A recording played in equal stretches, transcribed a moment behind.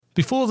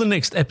Before the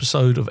next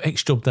episode of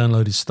X Job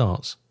Downloaded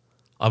starts,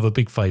 I have a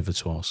big favour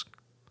to ask.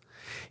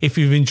 If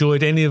you've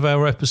enjoyed any of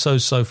our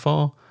episodes so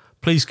far,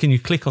 please can you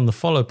click on the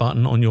follow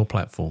button on your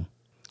platform.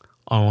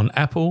 I'm on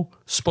Apple,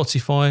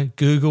 Spotify,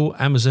 Google,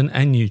 Amazon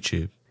and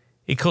YouTube.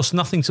 It costs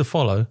nothing to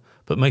follow,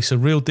 but makes a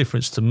real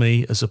difference to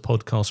me as a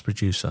podcast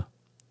producer.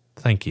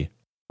 Thank you.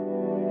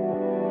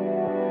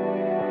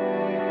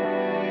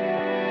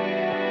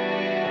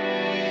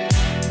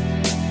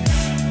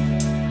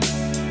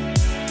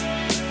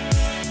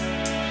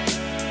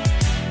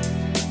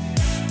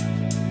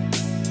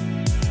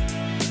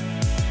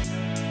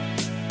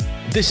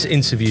 This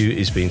interview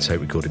is being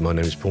tape recorded. My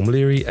name is Paul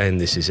Maliri and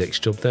this is X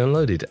Job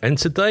Downloaded. And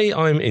today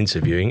I'm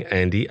interviewing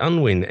Andy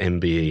Unwin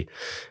MBE.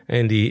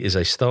 Andy is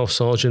a Staff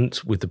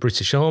Sergeant with the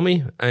British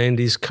Army and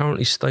is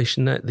currently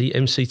stationed at the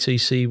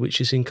MCTC, which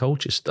is in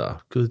Colchester.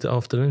 Good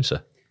afternoon,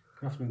 sir.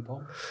 Good afternoon,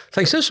 Paul.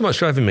 Thanks so much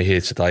for having me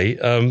here today.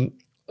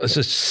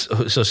 As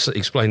I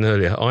explained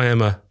earlier, I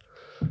am a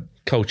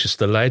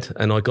Colchester lad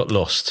and I got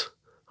lost.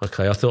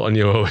 Okay, I thought I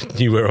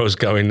knew where I was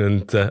going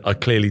and I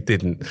clearly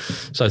didn't.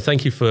 So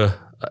thank you for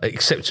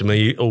accepting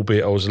me,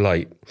 albeit I was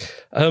late.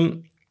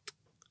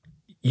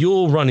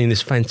 You're running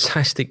this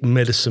fantastic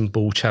medicine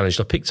ball challenge.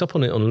 I picked up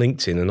on it on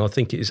LinkedIn and I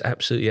think it is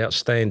absolutely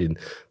outstanding,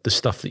 the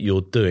stuff that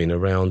you're doing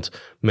around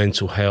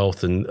mental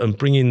health and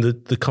bringing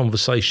the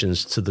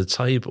conversations to the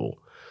table.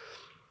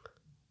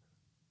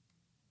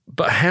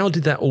 But how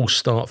did that all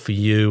start for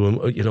you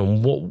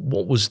and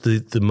what was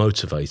the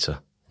motivator?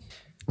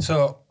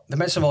 So the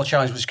Medicine Ball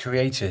Challenge was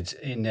created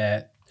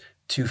in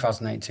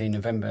 2018,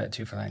 November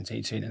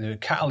 2018, and the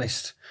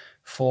catalyst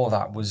for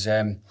that was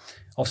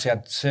obviously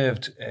I'd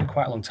served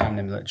quite a long time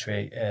in the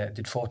military,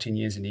 did 14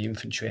 years in the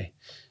infantry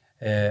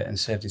and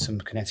served in some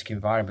kinetic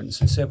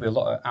environments and served with a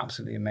lot of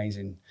absolutely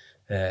amazing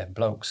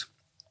blokes.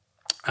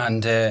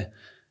 And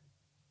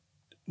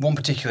one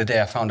particular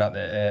day I found out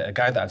that a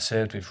guy that I'd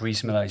served with,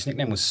 Reese Miller, his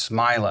nickname was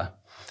Smiler,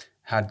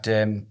 had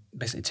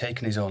basically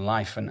taken his own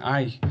life, and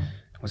I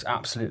was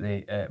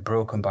absolutely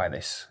broken by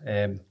this.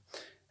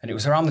 And it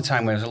was around the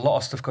time where there was a lot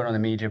of stuff going on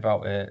in the media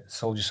about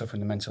soldiers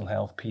suffering with mental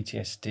health,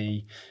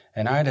 PTSD.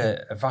 And I had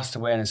a vast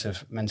awareness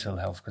of mental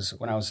health because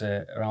when I was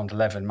around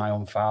 11, my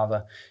own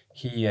father,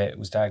 he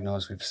was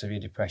diagnosed with severe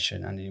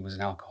depression and he was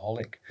an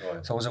alcoholic.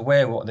 Right. So I was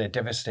aware of what the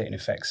devastating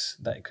effects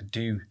that it could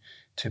do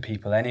to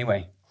people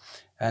anyway.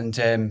 And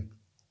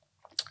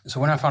so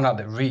when I found out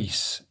that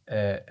Reese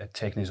had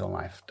taken his own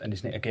life, and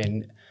his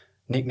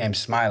nicknamed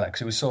Smiler, because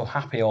he was so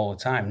happy all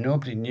the time.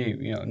 Nobody knew,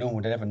 no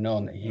one had ever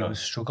known that he was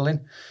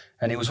struggling.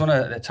 And he was one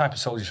of the type of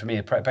soldiers for me,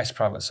 the best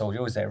private soldier,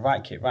 always there,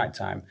 right kit, right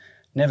time,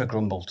 never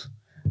grumbled.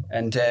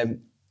 And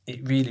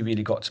it really,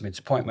 really got to me to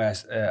the point where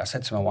I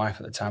said to my wife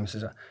at the time, I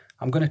said,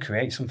 I'm going to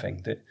create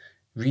something that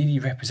really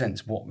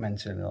represents what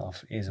mental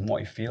health is and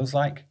what it feels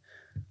like.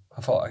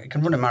 I thought, I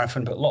can run a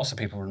marathon, but lots of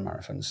people run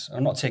marathons.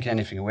 I'm not taking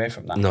anything away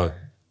from that. No,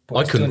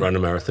 I couldn't run a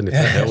marathon if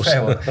that helps.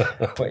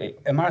 Well, but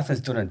a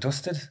marathon's done and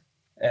dusted.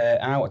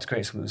 And I want to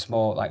create something that's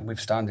more like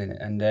withstanding.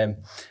 And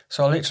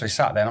so I literally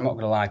sat there, and I'm not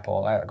going to lie,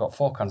 Paul, I got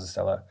 4 cans of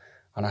Stella,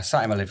 and I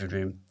sat in my living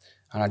room,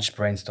 and I just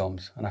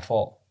brainstormed, and I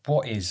thought,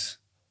 what is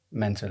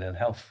mental ill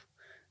health?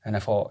 And I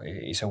thought,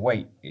 it's a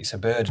weight, it's a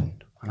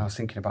burden. And I was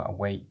thinking about a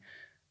weight.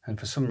 And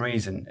for some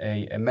reason,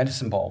 a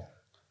medicine ball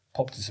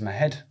popped into my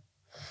head.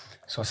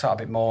 So I sat a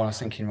bit more, and I was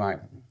thinking, right,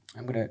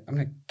 I'm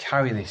gonna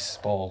carry this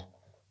ball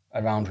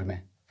around with me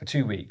for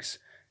 2 weeks,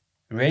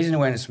 raising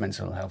awareness of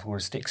mental health. We're going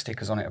to stick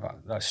stickers on it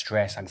about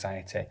stress,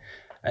 anxiety,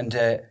 and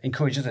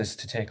encourage others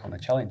to take on the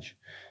challenge.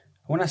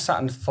 When I sat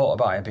and thought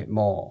about it a bit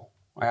more,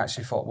 I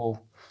actually thought,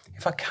 well,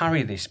 if I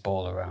carry this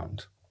ball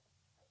around,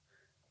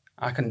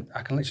 I can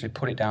literally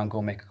put it down,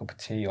 go make a cup of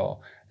tea,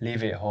 or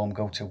leave it at home,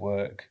 go to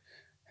work,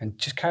 and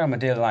just carry on my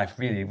daily life,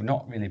 really,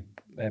 not really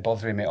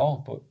bothering me at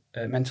all,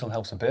 but mental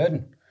health's a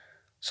burden.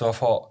 So I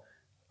thought,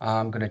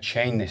 I'm going to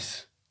chain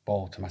this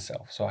ball to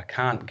myself, so I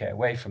can't get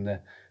away from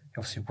the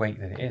obviously weight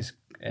that it is.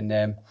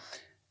 And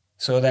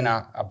so then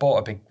I bought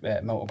a big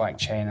motorbike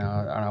chain,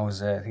 and I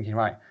was thinking,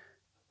 right,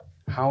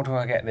 how do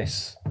I get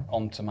this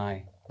onto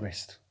my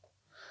wrist?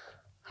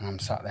 And I'm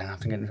sat there and I'm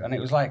thinking, and it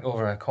was like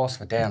over a course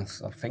of a day, I'm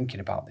thinking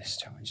about this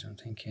challenge, and I'm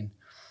thinking,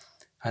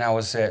 and I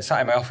was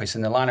sat in my office,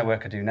 and the line of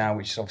work I do now,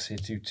 which is obviously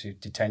due to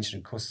detention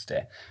and custody,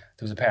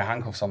 there was a pair of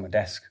handcuffs on my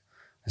desk.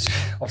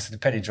 Obviously the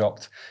penny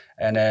dropped,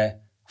 and I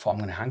thought, I'm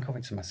going to handcuff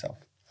it to myself.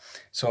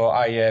 So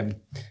I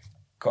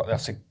got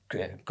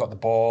the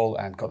ball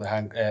and got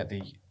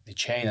the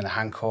chain and the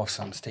handcuffs.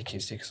 I'm sticking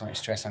stickers on it,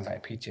 stress,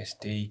 anxiety,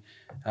 PTSD.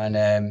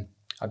 And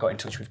I got in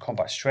touch with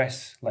Combat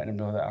Stress, letting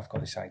them know that I've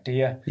got this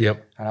idea.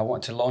 Yep. And I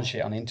wanted to launch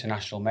it on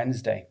International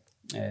Men's Day,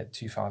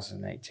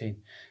 2018.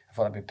 I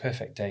thought that'd be a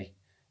perfect day,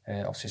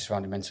 obviously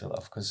surrounding mental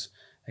health, because,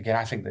 again,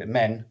 I think that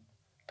men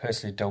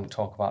personally don't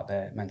talk about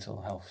their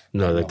mental health.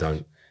 No, they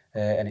don't.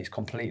 And it's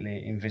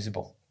completely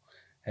invisible.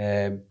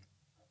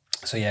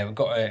 So, yeah, we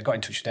got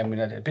in touch with them. We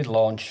had a big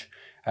launch.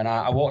 And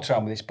I walked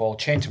around with this ball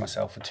chained to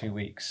myself for 2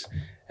 weeks.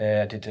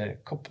 I did a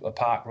couple of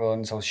park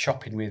runs. I was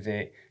shopping with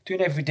it,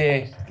 doing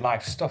everyday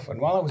life stuff. And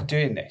while I was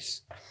doing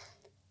this,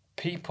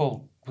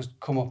 people would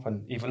come up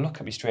and either look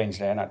at me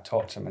strangely, and I'd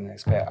talk to them, and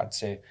I'd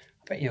say, I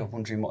bet you're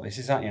wondering what this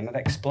is, aren't you? And I'd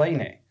explain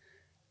it.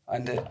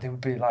 And they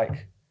would be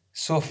like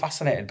so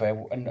fascinated by it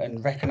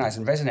and recognise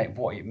and resonate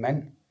what it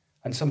meant.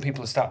 And some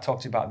people start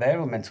talking about their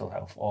own mental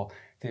health, or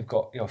they've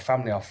got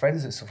family or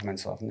friends that suffer from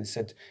mental health, and they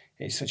said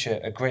it's such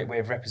a great way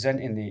of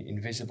representing the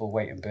invisible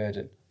weight and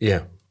burden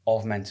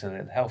of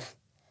mental health.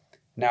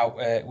 Now,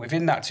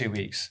 within that 2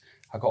 weeks,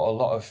 I got a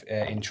lot of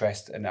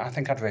interest, and I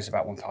think I'd raised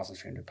about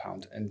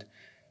 £1,300.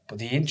 But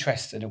the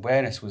interest and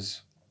awareness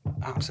was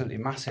absolutely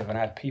massive, and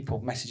I had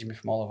people messaging me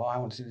from all over, I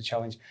want to do the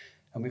challenge.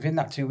 And within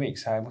that 2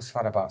 weeks, I must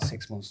have had about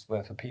 6 months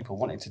worth of people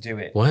wanting to do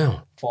it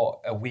for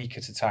a week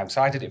at a time.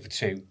 So I did it for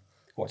 2,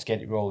 to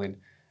get it rolling.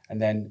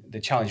 And then the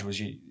challenge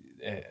was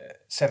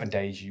 7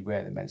 days you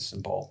wear the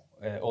medicine ball,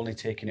 only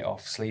taking it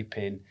off,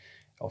 sleeping,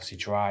 obviously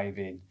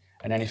driving,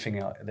 and anything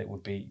that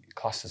would be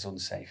classed as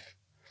unsafe.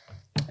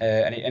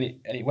 And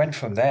it went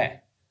from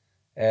there.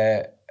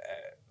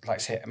 Like I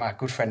say, my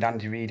good friend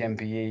Andy Reid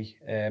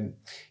MBE,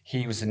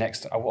 he was the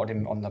next. I wanted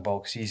him on the ball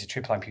because he's a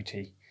triple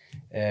amputee.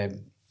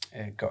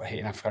 Got hit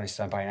in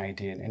Afghanistan by an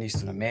IED, and he's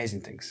done amazing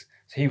things.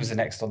 So he was the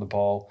next on the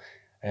ball,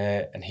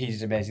 and he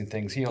did amazing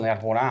things. He only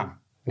had one arm.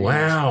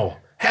 Wow.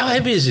 How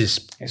heavy is this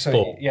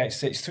ball? Yeah,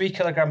 it's 3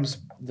 kilograms.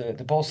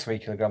 The ball's 3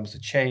 kilograms. The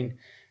chain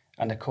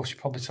and the cuffs,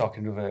 you're probably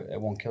talking with a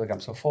 1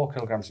 kilogram. So 4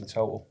 kilograms in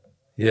total.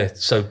 Yeah,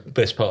 so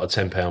best part of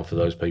 £10 for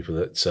those people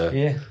that...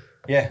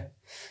 Yeah.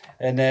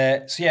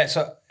 And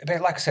so a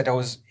bit like I said, I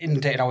was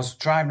inundated. I was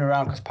driving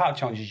around because part of the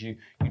challenge is you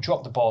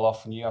drop the ball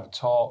off and you have a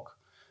talk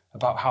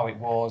about how it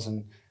was,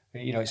 and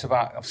it's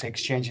about obviously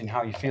exchanging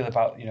how you feel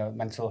about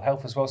mental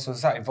health as well. So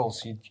as that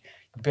evolves, you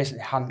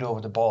basically hand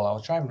over the ball. I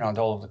was driving around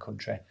all over the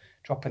country,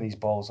 dropping these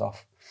balls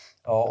off,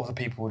 or other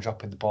people were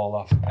dropping the ball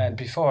off. And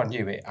before I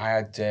knew it, I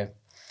had, had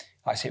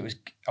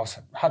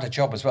a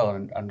job as well,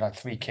 and I had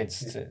 3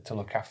 kids to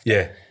look after.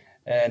 Yeah,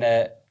 and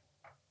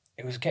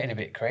it was getting a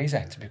bit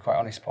crazy, to be quite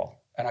honest, Paul.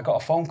 And I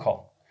got a phone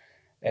call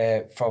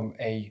from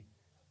an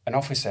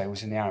officer who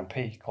was in the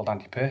RMP called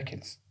Andy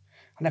Perkins.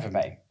 I never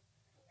met him,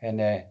 and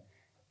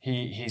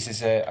he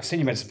says, "I've seen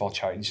your medicine ball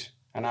challenge,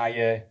 and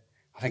I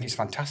think it's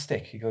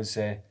fantastic." He goes,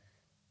 "Can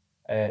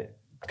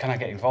I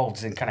get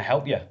involved? And can I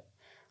help you?"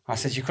 I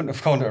said, "You couldn't have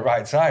phoned at the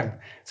right time."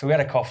 So we had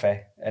a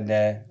coffee, and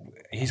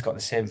he's got the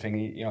same thing.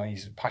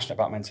 He's passionate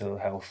about mental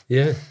health.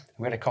 Yeah,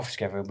 we had a coffee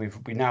together, and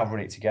we now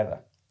run it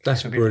together.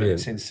 That's brilliant.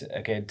 Since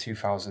again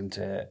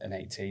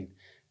 2018.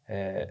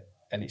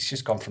 And it's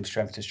just gone from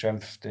strength to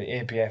strength. The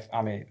ABF,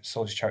 Army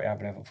Soldiers Charity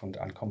Benevolent Fund,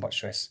 and Combat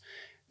Stress,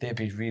 they've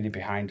been really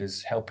behind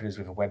us, helping us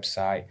with a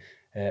website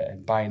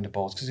and buying the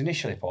balls. Because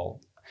initially, Paul,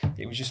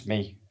 it was just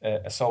me,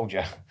 a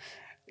soldier,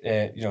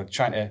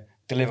 trying to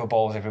deliver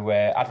balls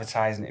everywhere,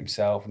 advertising it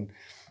himself, and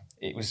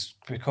it was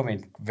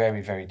becoming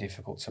very, very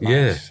difficult to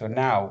manage. Yeah. So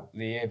now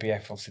the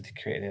ABF obviously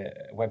created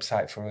a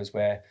website for us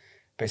where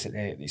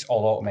basically it's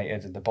all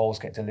automated and the balls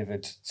get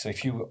delivered. So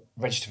if you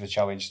register for the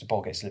challenge, the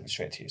ball gets delivered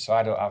straight to you. So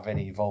I don't have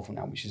any involvement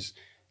now, which has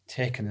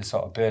taken the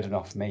sort of burden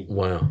off me.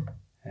 Wow.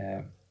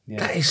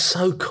 That is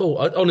so cool.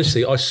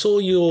 Honestly, I saw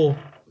your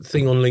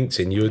thing on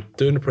LinkedIn. You were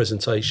doing a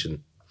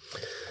presentation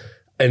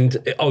and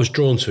I was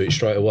drawn to it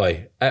straight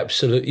away.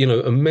 Absolutely.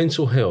 And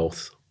mental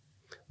health,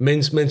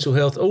 men's mental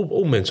health,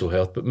 all mental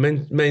health, but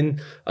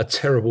men are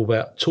terrible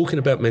about talking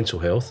about mental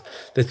health.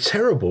 They're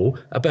terrible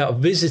about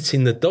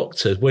visiting the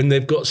doctor when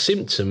they've got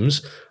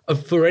symptoms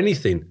for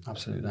anything.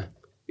 Absolutely.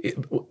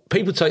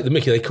 People take the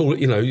mickey. They call it,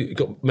 you've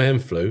got man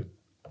flu,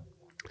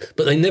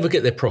 but they never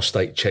get their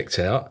prostate checked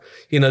out.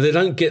 They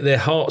don't get their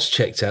hearts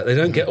checked out. They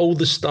don't get all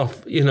the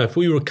stuff. If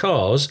we were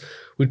cars,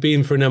 we'd be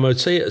in for an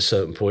MOT at a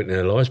certain point in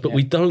our lives, but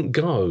we don't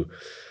go.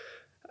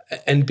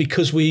 And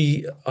because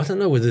I don't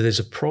know whether there's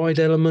a pride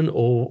element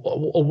or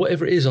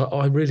whatever it is,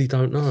 I really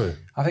don't know.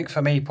 I think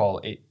for me, Paul,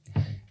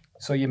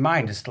 so your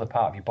mind is still a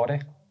part of your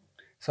body.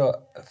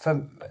 So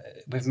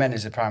with men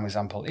as a prime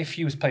example, if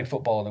you was playing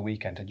football on the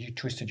weekend and you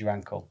twisted your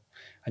ankle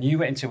and you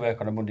went into work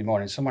on a Monday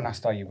morning, someone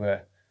asked how you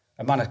were,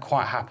 a man would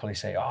quite happily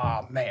say,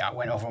 "Oh, mate, I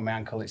went over on my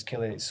ankle, it's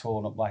killing, it's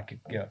swollen up like,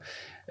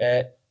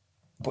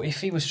 But if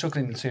he was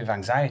struggling with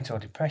anxiety or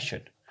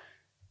depression,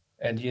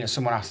 and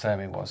someone asked how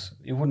he was,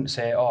 he wouldn't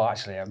say, "Oh,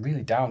 actually, I'm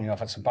really down. I've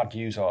had some bad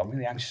news, or I'm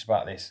really anxious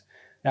about this."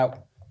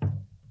 Now,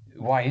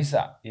 why is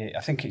that?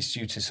 I think it's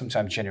due to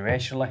sometimes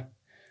generationally.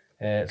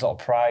 There's a lot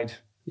of pride,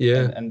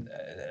 and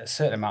a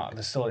certain amount.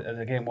 There's still,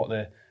 again, what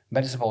the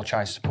medicine ball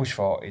tries to push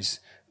for is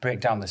break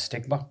down the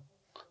stigma,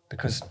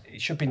 because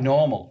it should be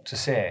normal to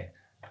say,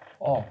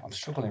 "Oh, I'm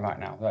struggling right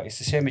now." Like, it's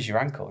the same as your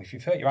ankle. If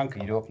you've hurt your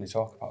ankle, you'd openly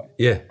talk about it.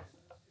 Yeah.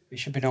 It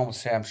should be normal to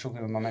say I'm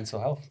struggling with my mental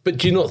health. But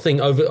do you not think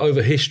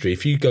over history,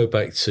 if you go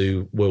back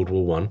to World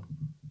War I,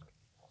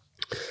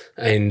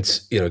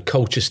 and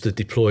Colchester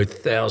deployed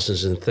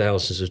thousands and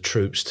thousands of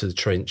troops to the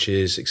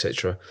trenches,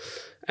 etc.,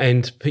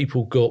 and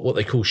people got what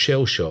they call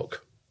shell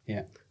shock.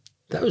 Yeah,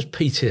 that was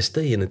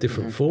PTSD in a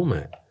different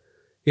format.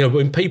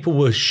 When people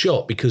were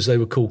shot because they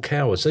were called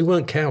cowards, they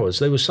weren't cowards.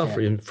 They were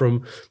suffering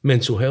from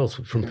mental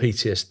health, from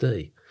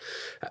PTSD.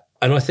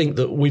 And I think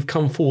that we've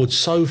come forward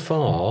so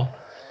far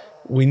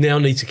we now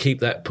need to keep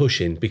that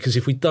pushing, because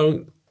if we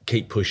don't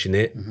keep pushing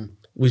it,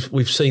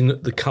 we've seen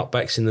the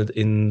cutbacks in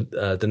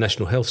the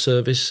National Health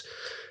Service,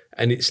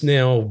 and it's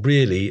now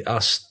really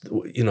us,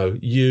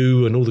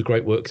 you and all the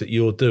great work that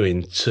you're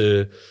doing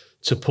to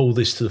pull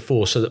this to the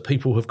fore, so that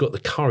people have got the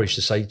courage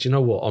to say, do you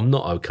know what, I'm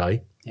not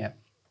okay. Yeah.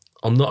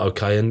 I'm not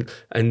okay,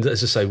 and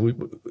as I say,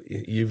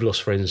 you've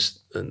lost friends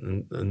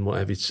and what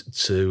have you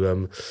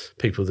to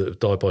people that have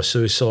died by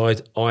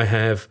suicide. I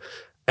have,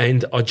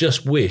 and I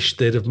just wish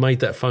they'd have made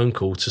that phone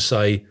call to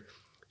say,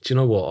 do you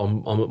know what,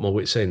 I'm at my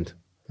wit's end.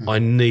 I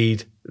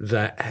need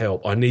that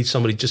help. I need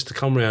somebody just to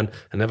come around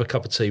and have a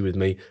cup of tea with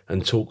me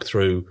and talk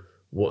through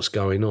what's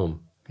going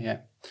on. Yeah.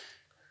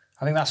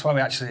 I think that's why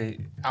we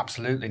actually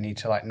absolutely need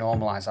to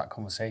normalise that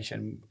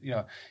conversation.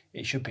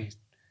 It should be,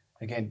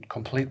 again,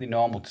 completely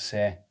normal to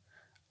say,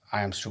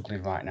 I am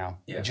struggling right now.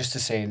 Yeah. Just to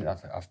say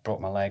I've broke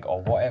my leg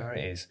or whatever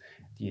it is,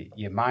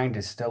 your mind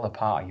is still a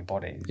part of your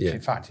body. Yeah.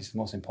 In fact, it's the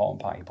most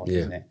important part of your body,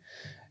 isn't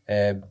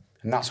it?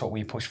 And that's what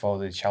we push for,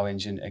 the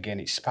challenge. And again,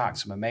 it sparked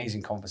some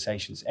amazing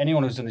conversations.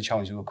 Anyone who's done the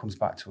challenge who comes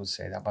back to us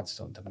say that that's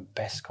done the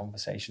best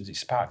conversations. It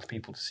sparked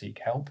people to seek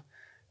help,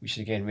 which is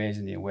again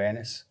raising the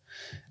awareness.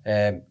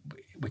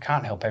 We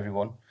can't help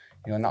everyone,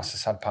 and that's the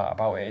sad part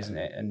about it, isn't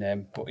it?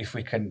 And but if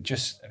we can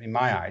just, in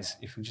my eyes,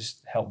 if we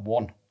just help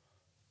one.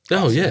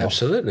 Oh yeah,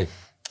 absolutely.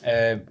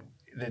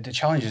 The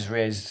challenge has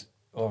raised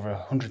over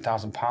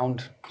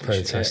 £100,000.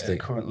 Fantastic.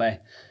 Currently,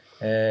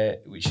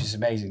 which is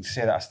amazing to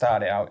say that I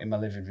started it out in my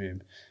living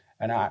room,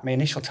 and my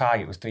initial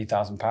target was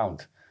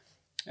 £3,000,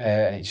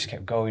 and it just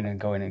kept going and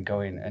going and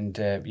going. And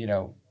and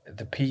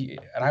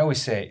I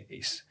always say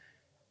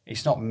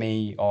it's not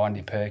me or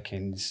Andy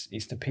Perkins,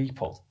 it's the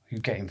people who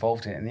get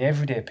involved in it, and the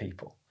everyday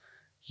people.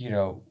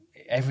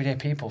 Everyday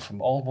people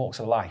from all walks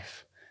of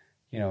life,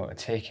 are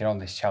taking on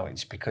this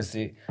challenge because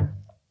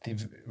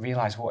they've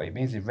realised what it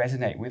means. They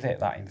resonate with it,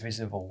 that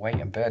invisible weight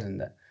and burden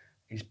that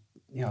is,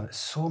 that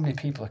so many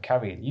people are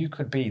carrying. You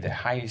could be the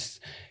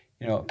highest,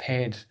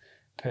 paid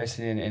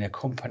person in a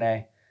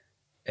company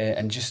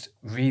and just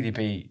really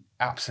be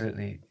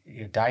absolutely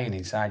dying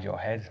inside your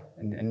head,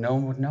 and no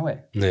one would know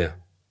it. Yeah.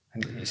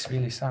 And it's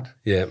really sad.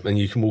 Yeah, and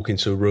you can walk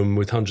into a room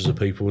with hundreds of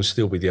people and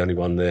still be the only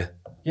one there.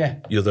 Yeah.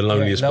 You're the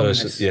loneliest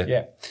person.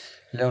 Yeah.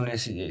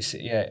 Loneliness,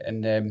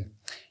 and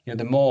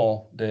the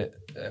more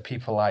that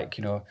people like,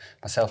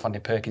 myself, Andy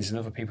Perkins, and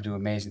other people do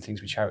amazing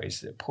things with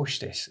charities that push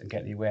this and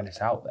get the awareness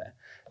out there,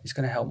 it's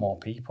going to help more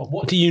people.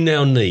 What do you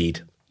now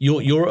need?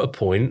 You're at a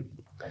point.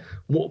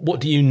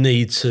 What do you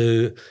need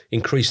to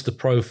increase the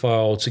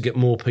profile, to get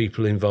more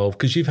people involved?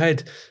 Because you've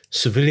had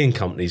civilian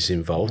companies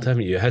involved,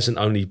 haven't you? It hasn't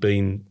only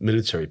been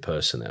military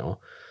personnel.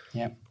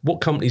 Yeah.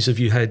 What companies have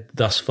you had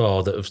thus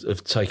far that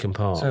have taken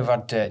part? So we've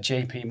had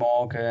JP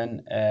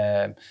Morgan,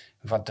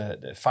 we've had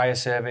the fire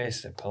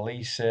service, the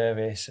police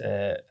service,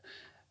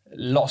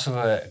 lots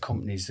of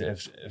companies that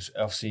have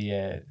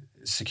obviously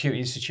Security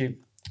Institute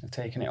have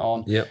taken it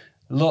on. Yeah.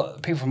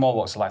 People from all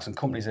walks of life and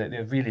companies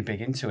they're really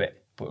big into it.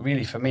 But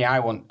really, for me, I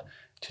want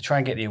to try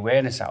and get the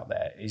awareness out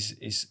there.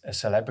 Is a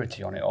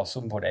celebrity on it or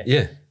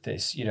somebody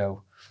that's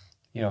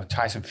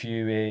Tyson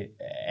Fury,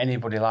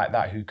 anybody like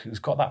that who's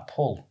got that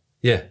pull.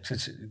 Yeah.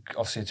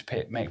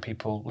 To make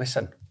people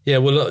listen. Yeah,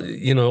 well,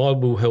 I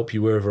will help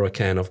you wherever I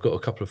can. I've got a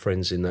couple of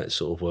friends in that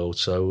sort of world,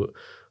 so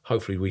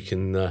hopefully we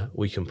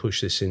can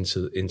push this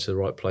into the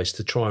right place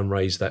to try and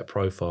raise that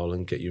profile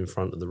and get you in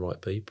front of the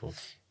right people.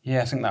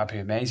 Yeah, I think that'd be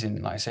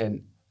amazing. Like I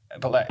said,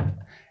 but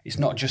it's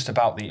not just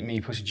about me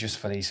pushing just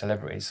for these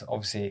celebrities.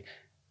 Obviously,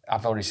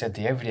 I've already said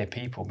the everyday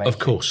people. Of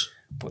course.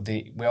 But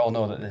we all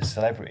know that the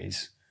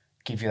celebrities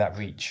give you that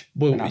reach.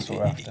 Well, and that's what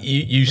we're after.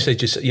 You said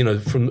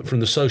from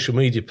the social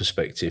media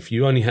perspective,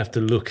 you only have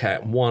to look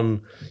at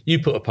one. You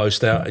put a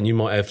post out and you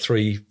might have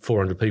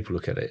 300-400 people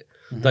look at it.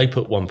 Mm-hmm. They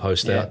put one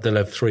post out, they'll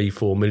have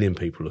 3-4 million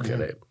people look at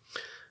it.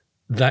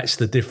 That's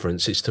the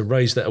difference. It's to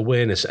raise that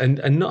awareness, and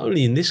not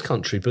only in this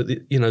country, but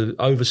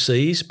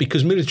overseas,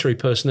 because military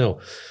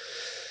personnel.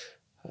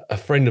 A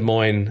friend of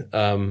mine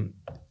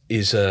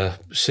is a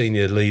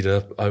senior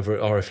leader over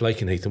at RF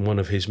Lakenheath, and one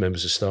of his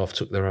members of staff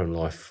took their own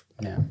life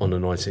on the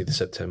 19th of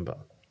September.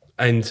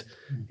 And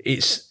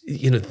it's,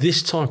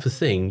 this type of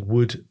thing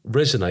would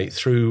resonate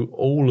through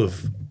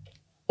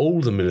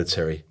all the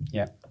military.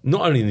 Yeah.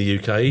 Not only in the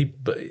UK,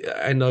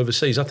 and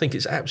overseas. I think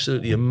it's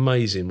absolutely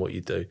amazing what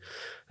you do.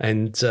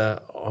 And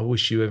I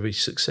wish you every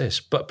success.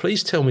 But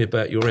please tell me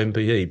about your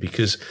MBE,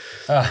 because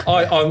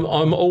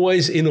I'm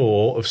always in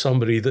awe of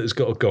somebody that has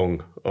got a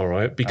gong, all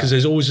right? Because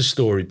there's always a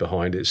story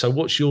behind it. So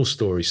what's your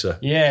story, sir?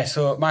 Yeah,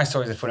 so my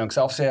story is a funny one, because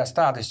obviously I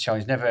started this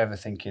challenge never ever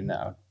thinking that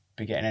I'd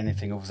be getting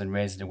anything other than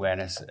raising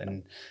awareness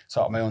and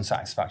sort of my own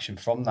satisfaction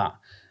from that.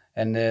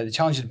 And the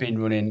challenge had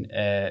been running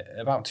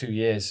about 2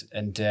 years,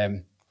 and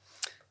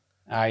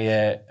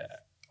I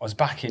was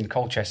back in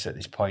Colchester at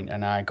this point,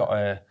 and I got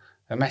a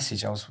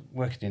message. I was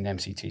working in the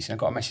MCTC, and I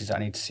got a message that I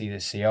need to see the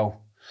CO,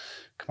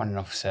 commanding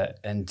officer.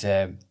 And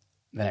the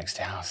next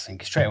day, I was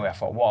thinking straight away. I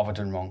thought, what have I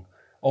done wrong?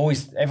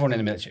 Everyone in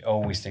the military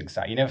always thinks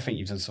that. You never think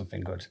you've done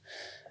something good.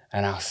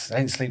 And I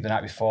didn't sleep the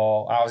night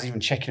before. I was even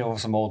checking over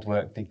some old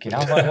work, thinking, I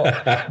was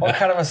like, what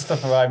kind of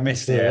stuff have I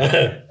missed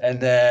here?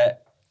 And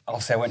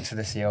obviously I went to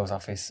the CEO's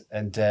office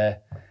and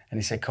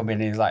he said, come in.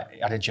 He was like,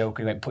 had a joke.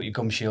 He went, put your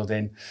gum shield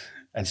in.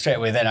 And straight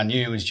away then I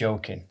knew he was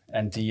joking.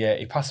 And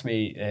he passed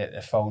me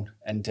a phone,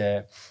 and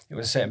it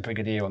was a certain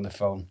brigadier on the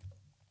phone.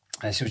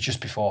 And this was just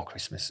before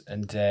Christmas.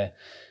 And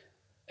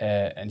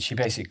she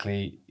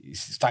basically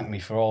thanked me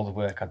for all the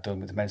work I'd done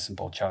with the Medicine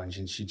Ball Challenge.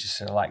 And she just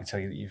said, I'd like to tell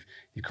you that you've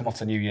come off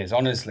the New Year's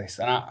honours list.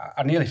 And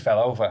I nearly fell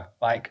over.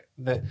 Like,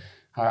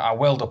 I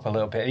welled up a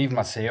little bit. Even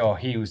my CEO,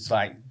 he was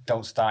like,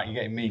 don't start, you're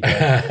getting me going.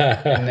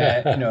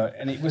 And,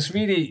 and it was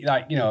really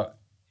like,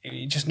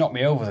 it just knocked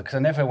me over because I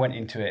never went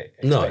into it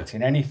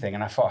expecting anything.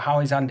 And I thought, how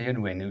is Andy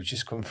Unwin, who's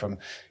just come from,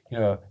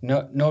 not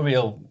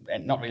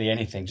really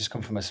anything, just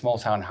come from a small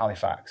town in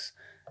Halifax,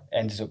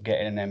 ended up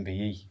getting an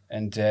MBE.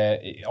 And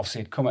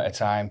obviously it'd come at a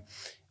time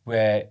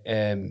where,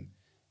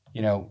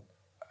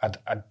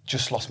 I'd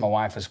just lost my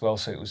wife as well.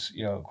 So it was,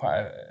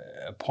 quite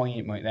a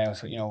poignant moment there.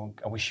 So,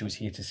 I wish she was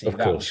here to see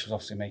that, which was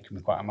obviously making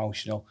me quite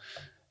emotional.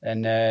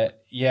 And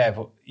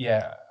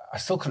I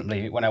still couldn't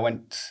believe it when I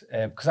went,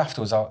 because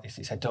afterwards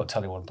he said, don't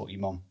tell anyone but your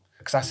mum.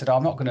 Because I said,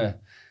 I'm not going to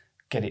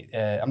get it,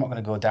 I'm not going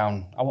to go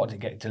down. I want to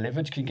get it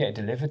delivered. You can get it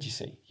delivered, you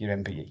see, your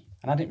MBE.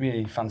 And I didn't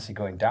really fancy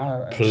going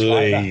down. Please.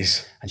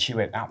 Like and she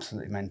went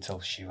absolutely mental.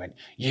 She went,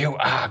 you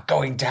are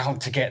going down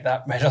to get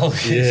that medal.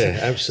 Yeah,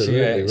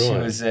 absolutely right. She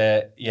was,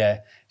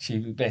 she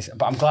basically,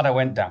 but I'm glad I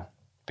went down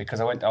because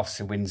I went off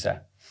to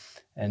Windsor.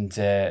 And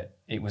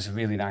it was a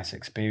really nice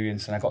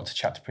experience. And I got to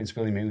chat to Prince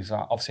William, who's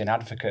obviously an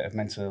advocate of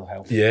mental ill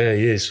health. Yeah,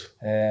 he is.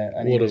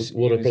 And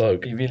what a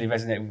bloke. He really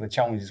resonated with the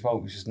challenge as well,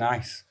 which was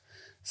nice.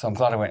 So I'm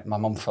glad I went. My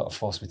mum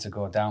forced me to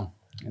go down.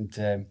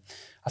 And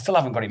I still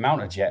haven't got it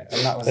mounted yet.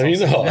 And that was Have you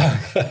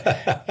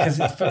not? Because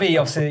for me,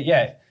 obviously,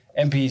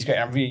 MBE is great.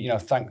 I'm really,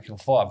 thankful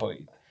for that. But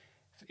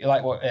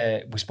like what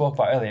we spoke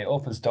about earlier, it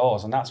opens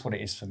doors. And that's what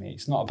it is for me.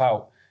 It's not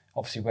about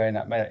obviously wearing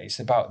that medal. It's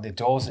about the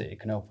doors that it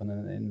can open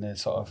and the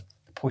sort of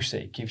push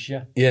that it gives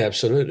you. Yeah,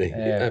 absolutely.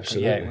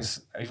 Absolutely. It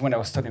was when I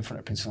was stood in front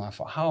of Prince William, I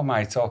thought, how am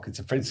I talking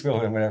to Prince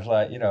William when I was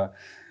like,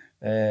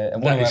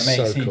 and one of my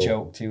mates, he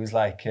joked, he was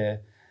like,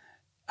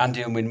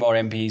 Andy Unwin more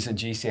MBEs than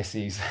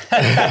GCSEs.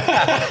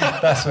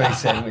 That's what he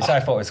said, which I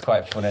thought was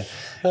quite funny.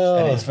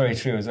 And it's very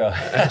true as well.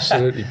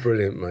 Absolutely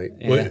brilliant, mate.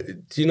 Yeah. Well,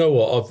 do you know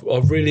what?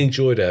 I've really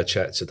enjoyed our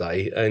chat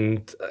today.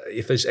 And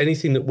if there's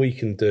anything that we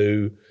can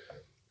do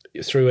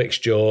through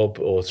XJob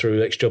or through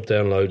XJob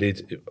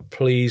Downloaded,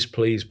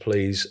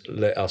 please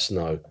let us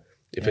know.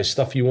 If there's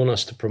stuff you want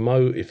us to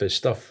promote, if there's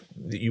stuff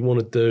that you want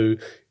to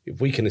do, if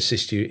we can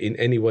assist you in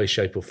any way,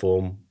 shape or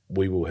form,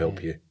 we will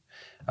help you.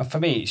 And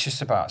for me, it's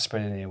just about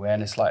spreading the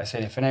awareness. Like I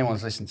said, if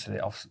anyone's listening to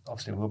this,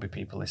 obviously there will be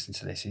people listening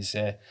to this, is,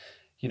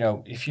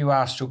 if you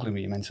are struggling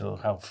with your mental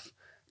health,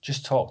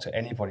 just talk to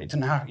anybody. It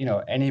doesn't have,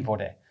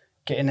 anybody.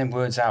 Getting them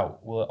words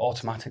out will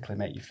automatically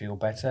make you feel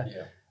better.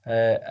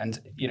 Yeah. And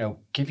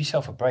give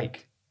yourself a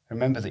break.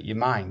 Remember that your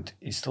mind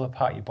is still a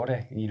part of your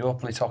body, and you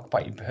openly talk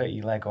about you hurt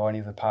your leg or any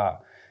other part.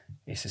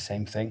 It's the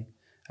same thing.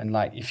 And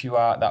like, if you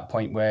are at that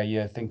point where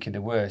you're thinking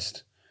the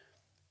worst,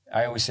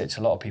 I always say to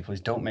a lot of people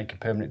is don't make a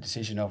permanent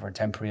decision over a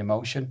temporary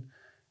emotion.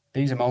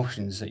 These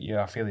emotions that you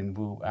are feeling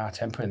are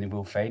temporary and they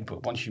will fade,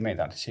 but once you make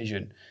that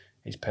decision,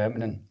 it's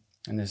permanent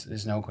and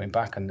there's no going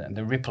back. And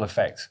the ripple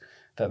effect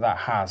that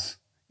has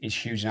is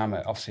huge. And I'm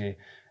obviously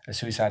a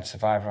suicide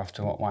survivor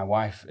after what my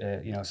wife,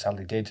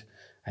 sadly did,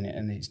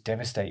 and it's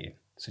devastating.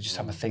 So just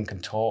have a think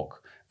and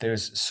talk.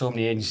 There's so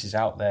many agencies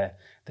out there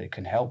that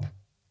can help.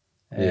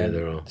 Yeah,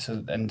 there are.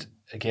 So, and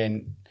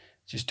again,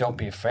 just don't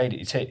be afraid.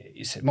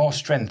 It's more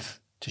strength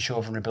to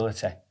show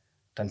vulnerability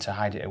than to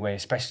hide it away,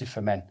 especially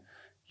for men.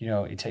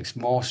 It takes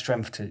more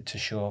strength to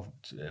show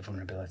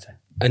vulnerability.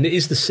 And it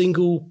is the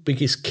single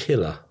biggest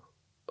killer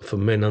for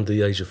men under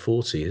the age of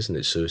 40, isn't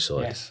it,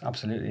 suicide? Yes,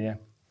 absolutely, yeah.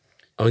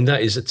 I mean,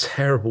 that is a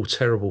terrible,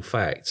 terrible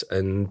fact.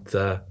 And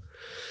as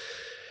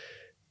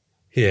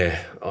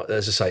I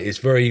say, it's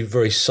very,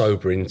 very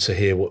sobering to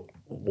hear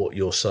what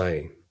you're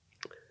saying.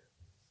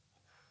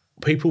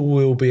 People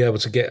will be able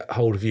to get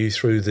hold of you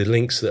through the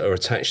links that are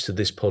attached to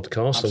this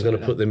podcast. Absolutely. I'm going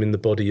to put them in the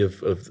body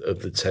of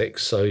the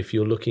text. So if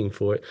you're looking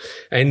for it,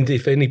 and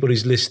if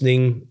anybody's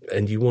listening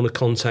and you want to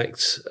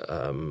contact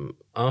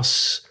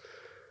us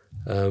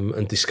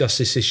and discuss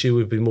this issue,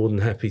 we'd be more than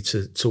happy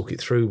to talk it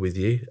through with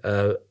you.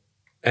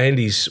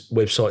 Andy's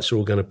websites are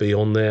all going to be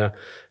on there,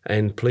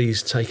 and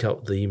please take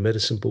up the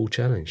Medicine Ball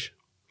Challenge.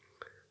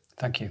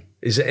 Thank you.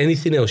 Is there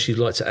anything else you'd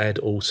like to add,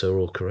 alter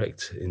or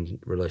correct in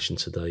relation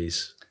to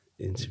today's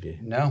interview?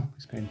 No,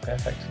 it's been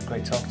perfect.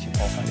 Great talking to you,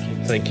 Paul. Thank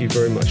you. Thank you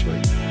very much,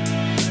 mate.